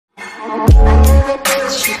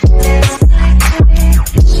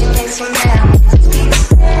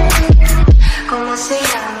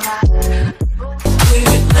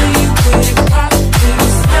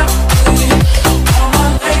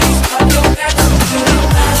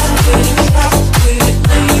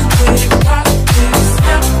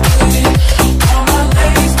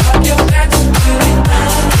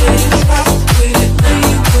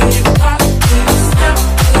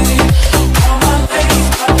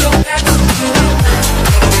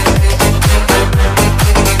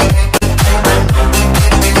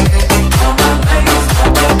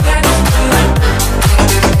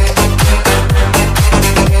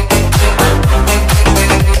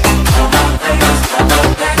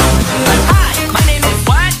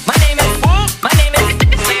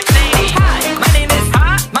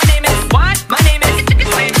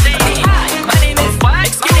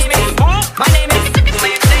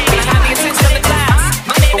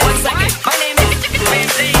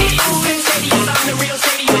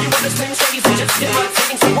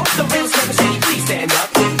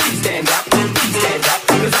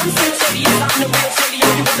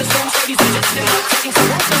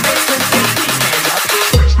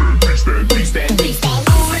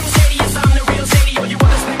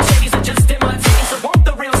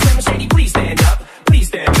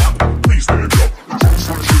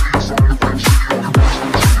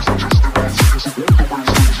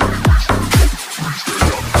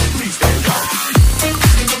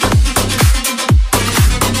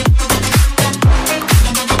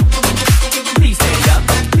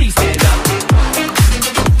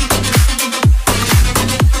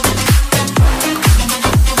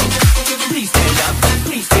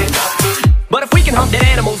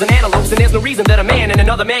reason that a man and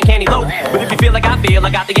another man can't elope. But if you feel like I feel, I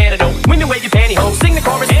got the antidote. Women wave your pantyhose, sing the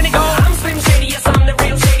chorus and it goes. I'm Slim Shady, yes I'm the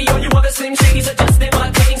real Shady. All you other Slim Shadys are just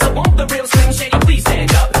imitating. So won't the real Slim Shady please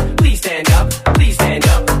stand up? Please stand up, please stand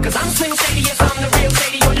up. Cause I'm Slim Shady, yes I'm the real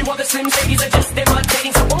Shady. All you other Slim Shadys are just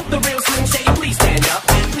imitating. So won't the real Slim Shady please stand up?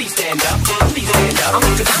 Please stand up, please stand up.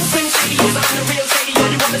 Cause I'm Slim Shady, yes I'm the real Shady.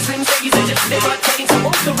 All you other Slim Shadys are just imitating. So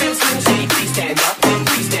won't the real Slim Shady please stand up?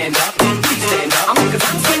 Please stand up, please stand up. Cause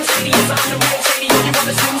I'm Slim Shady, yes I'm the real Shady. All you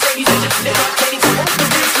other Slim Shadys are just imitating. So won't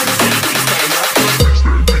the real Slim Shady please stand up?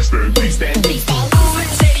 Please stand, please stand, please stand.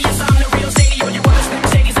 Slim Shady, yes I'm the real Shady. All you other Slim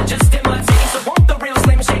Shadys are just imitating. So won't the real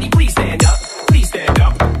Slim Shady please stand up? Please stand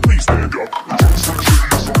up, please stand up.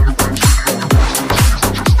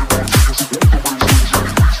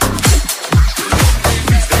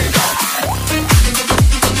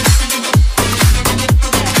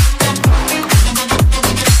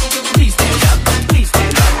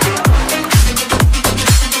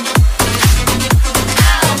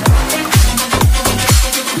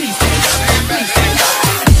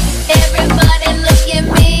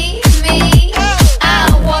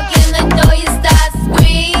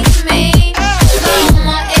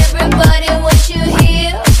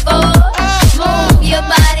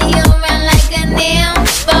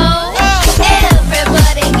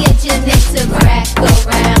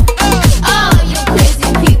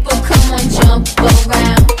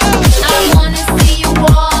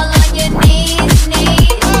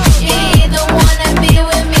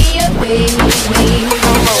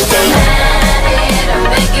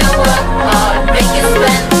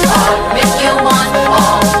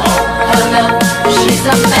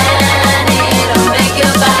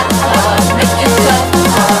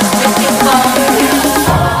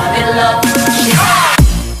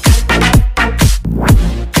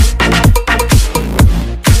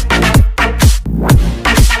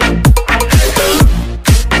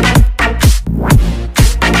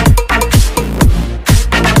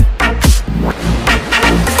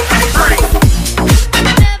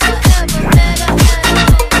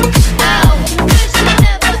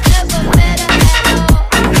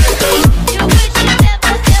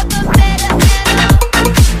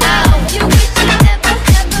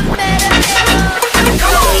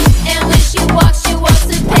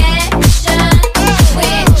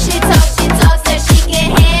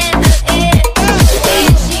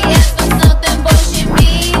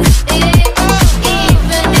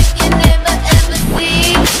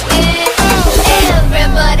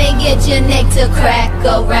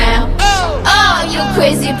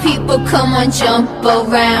 Come on, jump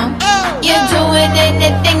around. You're doing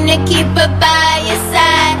anything to keep her by your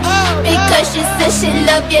side, because she said she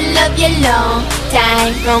love you long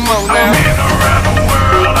time. Come on now. I've been around the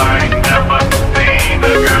world, I ain't never seen a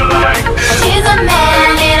girl like this. She's a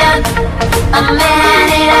man eater, a man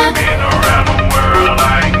eater.